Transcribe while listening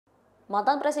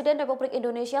Mantan Presiden Republik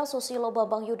Indonesia Susilo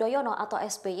Bambang Yudhoyono atau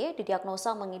SBY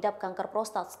didiagnosa mengidap kanker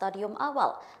prostat stadium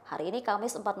awal. Hari ini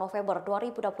Kamis 4 November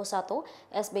 2021,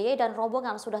 SBY dan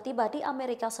rombongan sudah tiba di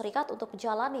Amerika Serikat untuk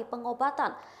menjalani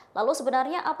pengobatan. Lalu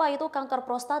sebenarnya apa itu kanker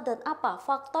prostat dan apa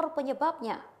faktor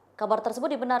penyebabnya? Kabar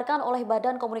tersebut dibenarkan oleh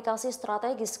Badan Komunikasi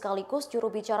Strategis sekaligus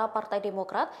juru bicara Partai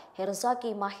Demokrat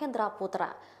Herzaki Mahendra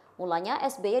Putra. Mulanya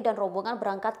SBY dan rombongan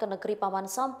berangkat ke negeri Paman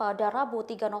Sam pada Rabu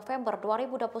 3 November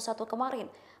 2021 kemarin.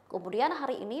 Kemudian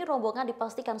hari ini rombongan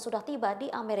dipastikan sudah tiba di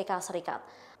Amerika Serikat.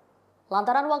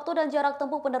 Lantaran waktu dan jarak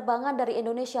tempuh penerbangan dari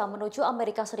Indonesia menuju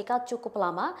Amerika Serikat cukup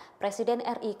lama, Presiden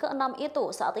RI ke-6 itu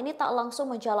saat ini tak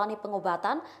langsung menjalani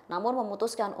pengobatan, namun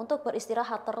memutuskan untuk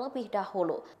beristirahat terlebih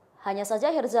dahulu. Hanya saja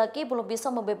Herzaki belum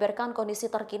bisa membeberkan kondisi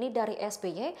terkini dari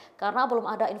SBY karena belum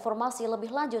ada informasi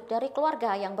lebih lanjut dari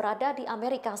keluarga yang berada di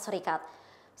Amerika Serikat.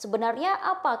 Sebenarnya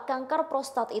apa kanker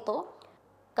prostat itu?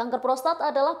 Kanker prostat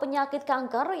adalah penyakit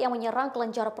kanker yang menyerang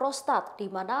kelenjar prostat, di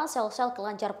mana sel-sel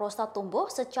kelenjar prostat tumbuh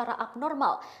secara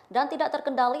abnormal dan tidak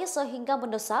terkendali sehingga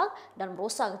mendesak dan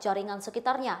merusak jaringan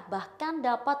sekitarnya, bahkan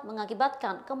dapat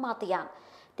mengakibatkan kematian.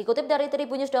 Dikutip dari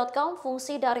Tribunnews.com,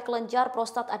 fungsi dari kelenjar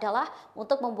prostat adalah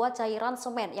untuk membuat cairan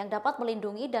semen yang dapat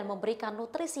melindungi dan memberikan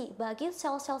nutrisi bagi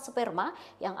sel-sel sperma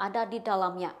yang ada di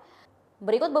dalamnya.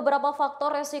 Berikut beberapa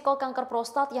faktor resiko kanker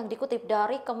prostat yang dikutip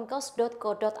dari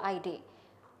kemkes.co.id.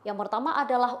 Yang pertama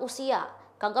adalah usia.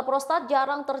 Kanker prostat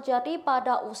jarang terjadi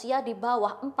pada usia di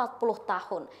bawah 40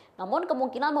 tahun. Namun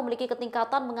kemungkinan memiliki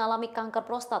ketingkatan mengalami kanker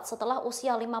prostat setelah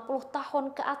usia 50 tahun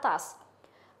ke atas.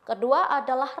 Kedua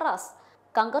adalah ras.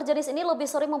 Kanker jenis ini lebih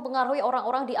sering mempengaruhi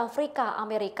orang-orang di Afrika,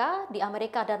 di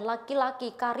Amerika dan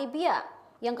laki-laki Karibia.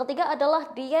 Yang ketiga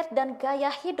adalah diet dan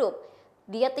gaya hidup.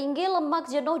 Diet tinggi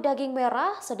lemak jenuh daging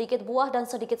merah, sedikit buah dan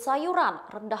sedikit sayuran,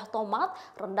 rendah tomat,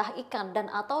 rendah ikan dan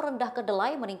atau rendah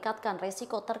kedelai meningkatkan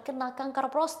resiko terkena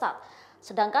kanker prostat.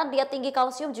 Sedangkan diet tinggi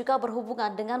kalsium juga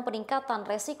berhubungan dengan peningkatan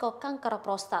resiko kanker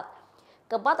prostat.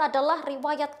 Keempat adalah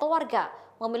riwayat keluarga.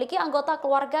 Memiliki anggota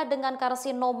keluarga dengan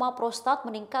karsinoma prostat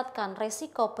meningkatkan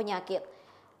resiko penyakit.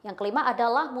 Yang kelima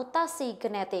adalah mutasi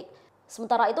genetik.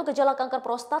 Sementara itu gejala kanker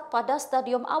prostat pada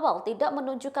stadium awal tidak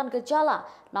menunjukkan gejala,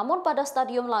 namun pada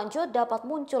stadium lanjut dapat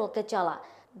muncul gejala.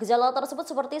 Gejala tersebut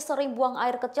seperti sering buang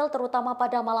air kecil terutama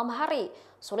pada malam hari,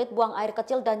 sulit buang air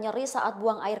kecil dan nyeri saat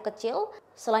buang air kecil.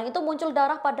 Selain itu muncul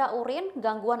darah pada urin,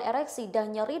 gangguan ereksi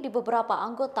dan nyeri di beberapa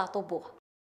anggota tubuh.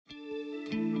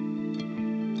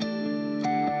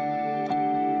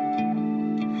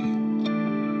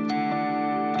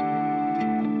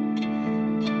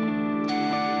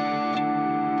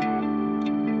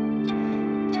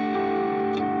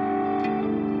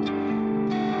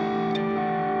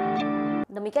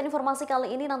 Demikian informasi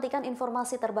kali ini, nantikan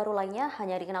informasi terbaru lainnya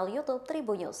hanya di kanal YouTube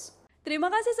Tribunnews.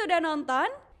 Terima kasih sudah nonton,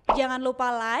 jangan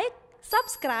lupa like,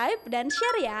 subscribe, dan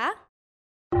share ya!